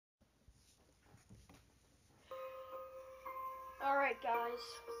Alright guys,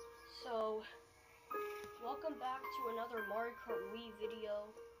 so welcome back to another Mario Kart Wii video.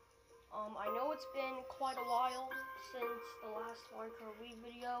 I know it's been quite a while since the last Mario Kart Wii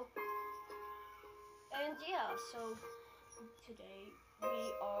video. And yeah, so today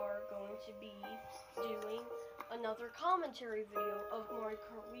we are going to be doing another commentary video of Mario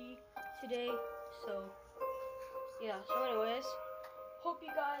Kart Wii today. So yeah, so anyways, hope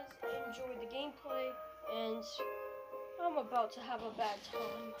you guys enjoyed the gameplay, and I'm about to have a bad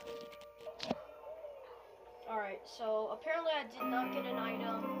time. Alright, so apparently I did not get an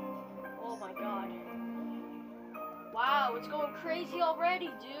item. Oh my god. Wow, it's going crazy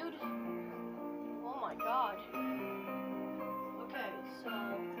already, dude. Oh my god. Okay, so...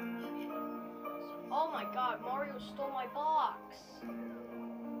 Oh my god, Mario stole my box.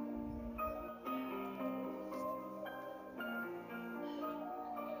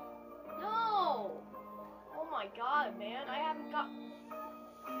 No! Oh my god, man, I haven't got...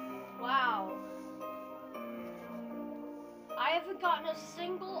 Wow. I haven't gotten a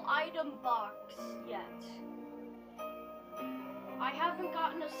single item box yet. I haven't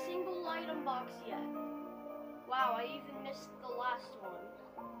gotten a single item box yet. Wow, I even missed the last one.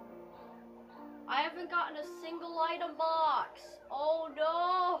 I haven't gotten a single item box. Oh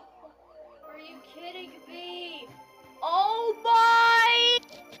no! Are you kidding me? Oh my!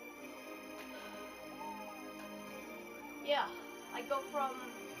 Yeah, I go from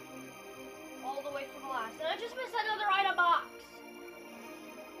all the way from last. And I just missed another item box!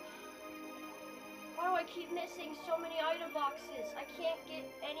 Why do I keep missing so many item boxes? I can't get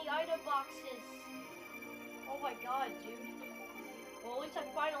any item boxes. Oh my god, dude. Well, at least I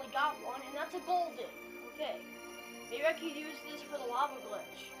finally got one, and that's a golden. Okay. Maybe I could use this for the lava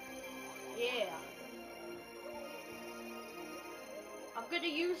glitch. Yeah. I'm gonna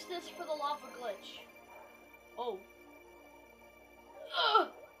use this for the lava glitch. Oh.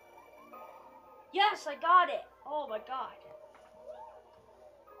 Ugh! Yes, I got it! Oh my god.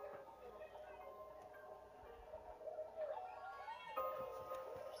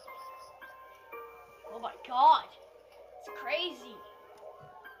 Oh my god! It's crazy!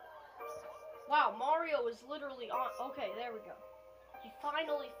 Wow, Mario is literally on... Okay, there we go. He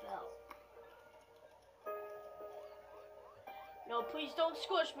finally fell. No, please don't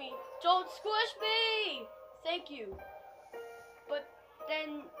squish me! Don't squish me! Thank you. But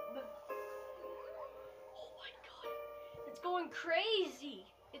then... Oh my god. It's going crazy!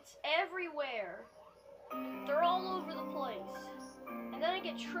 It's everywhere. They're all over the place. And then I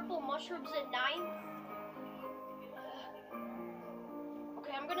get triple mushrooms at 9th.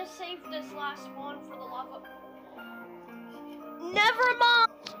 Okay, I'm gonna save this last one for the lava. Never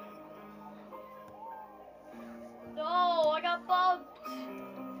mind! No, I got bumped!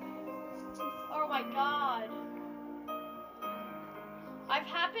 Oh my god. I've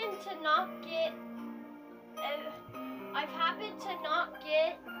happened to not get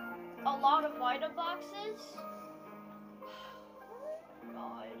a lot of item boxes.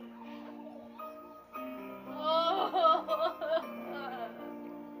 God.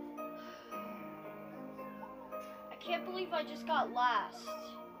 I can't believe I just got last.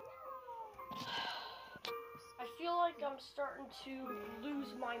 I feel like I'm starting to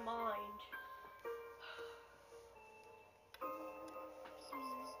lose my mind.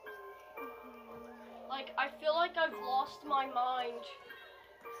 Like, I feel like I've lost my mind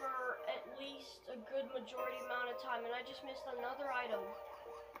for at least a good majority amount of time, and I just missed another item.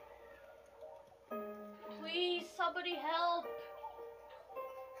 Please, somebody help!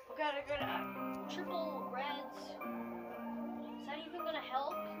 Okay, I got triple reds. Is that even gonna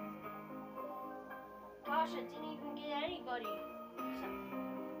help? Gosh, I didn't even get anybody.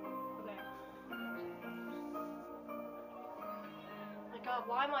 Okay. My god,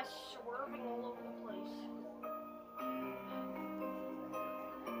 why am I swerving all over the place?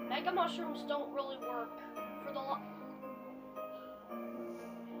 Mega mushrooms don't really work for the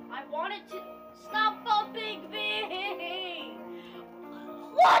I wanted to stop bumping me!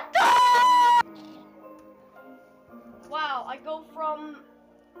 What the? Wow, I go from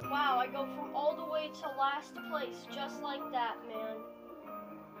all the way to last place just like that, man.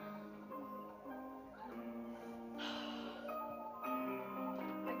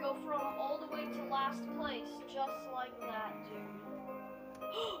 I go from all the way to last place just like that, dude.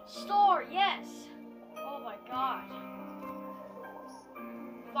 Store, yes! Oh my god.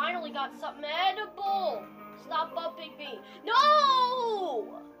 Finally got something edible! Stop bumping me.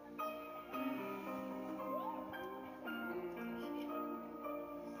 No!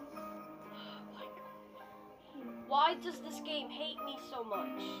 Why does this game hate me so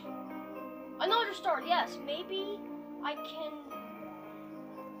much? Another star, yes, maybe I can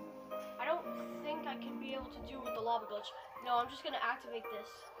able to do with the lava glitch. No, I'm just gonna activate this.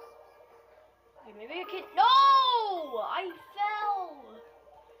 Okay, maybe I can. No! I fell!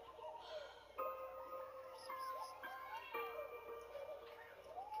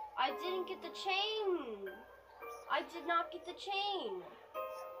 I didn't get the chain! I did not get the chain!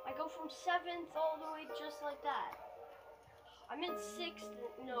 I go from 7th all the way just like that. I'm in 6th.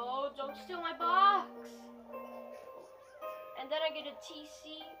 No, don't steal my box! And then I get a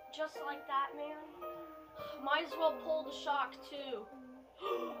TC just like that, man. Might as well pull the shock too.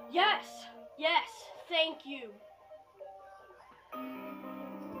 Yes! Yes! Thank you! Oh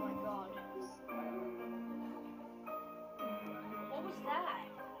my god. What was that?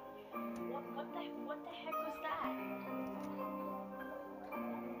 What the heck was that?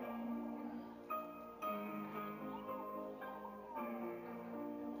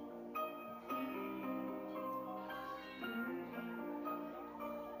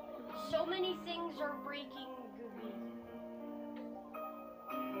 So many things are breaking, Gooby.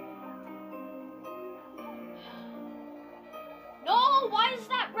 No! Why is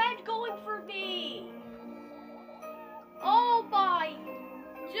that red going